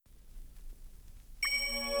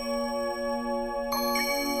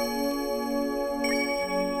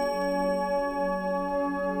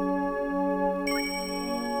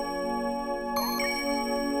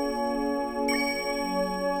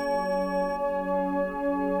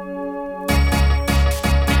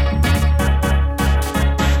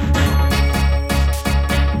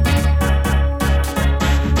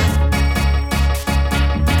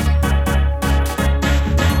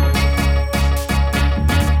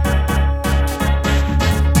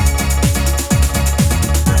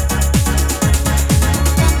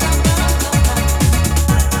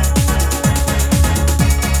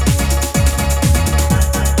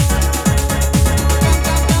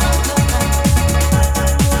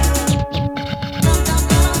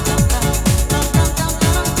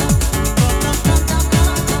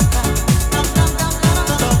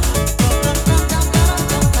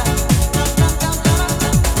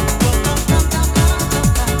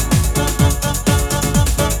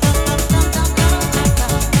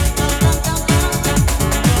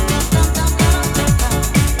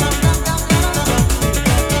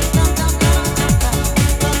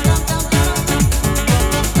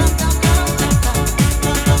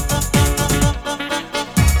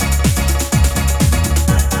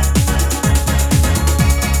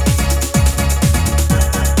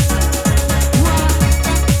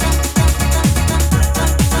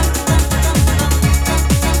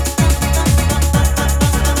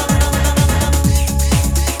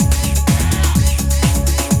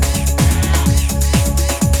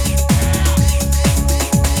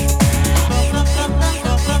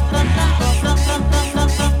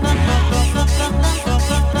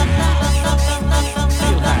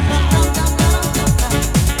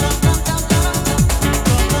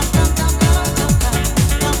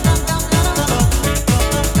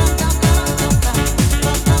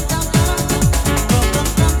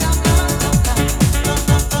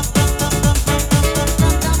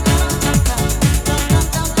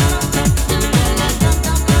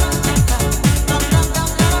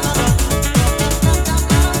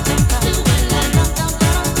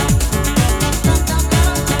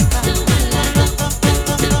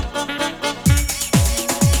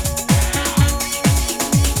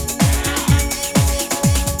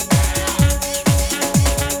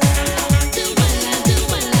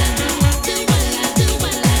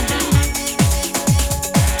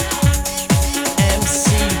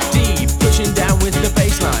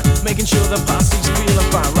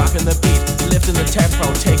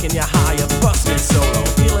tempo, taking you higher, busting it solo.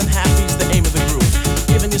 Feeling happy's the aim of the groove,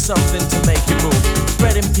 giving you something to make you move.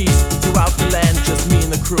 Spreading peace throughout the land, just me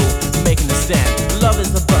and the crew, making a stand. Love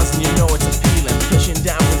is the buzz and you know it's appealing, pushing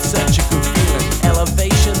down with such a good feeling.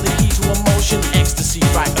 Elevation, the key to emotion, ecstasy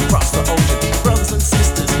right across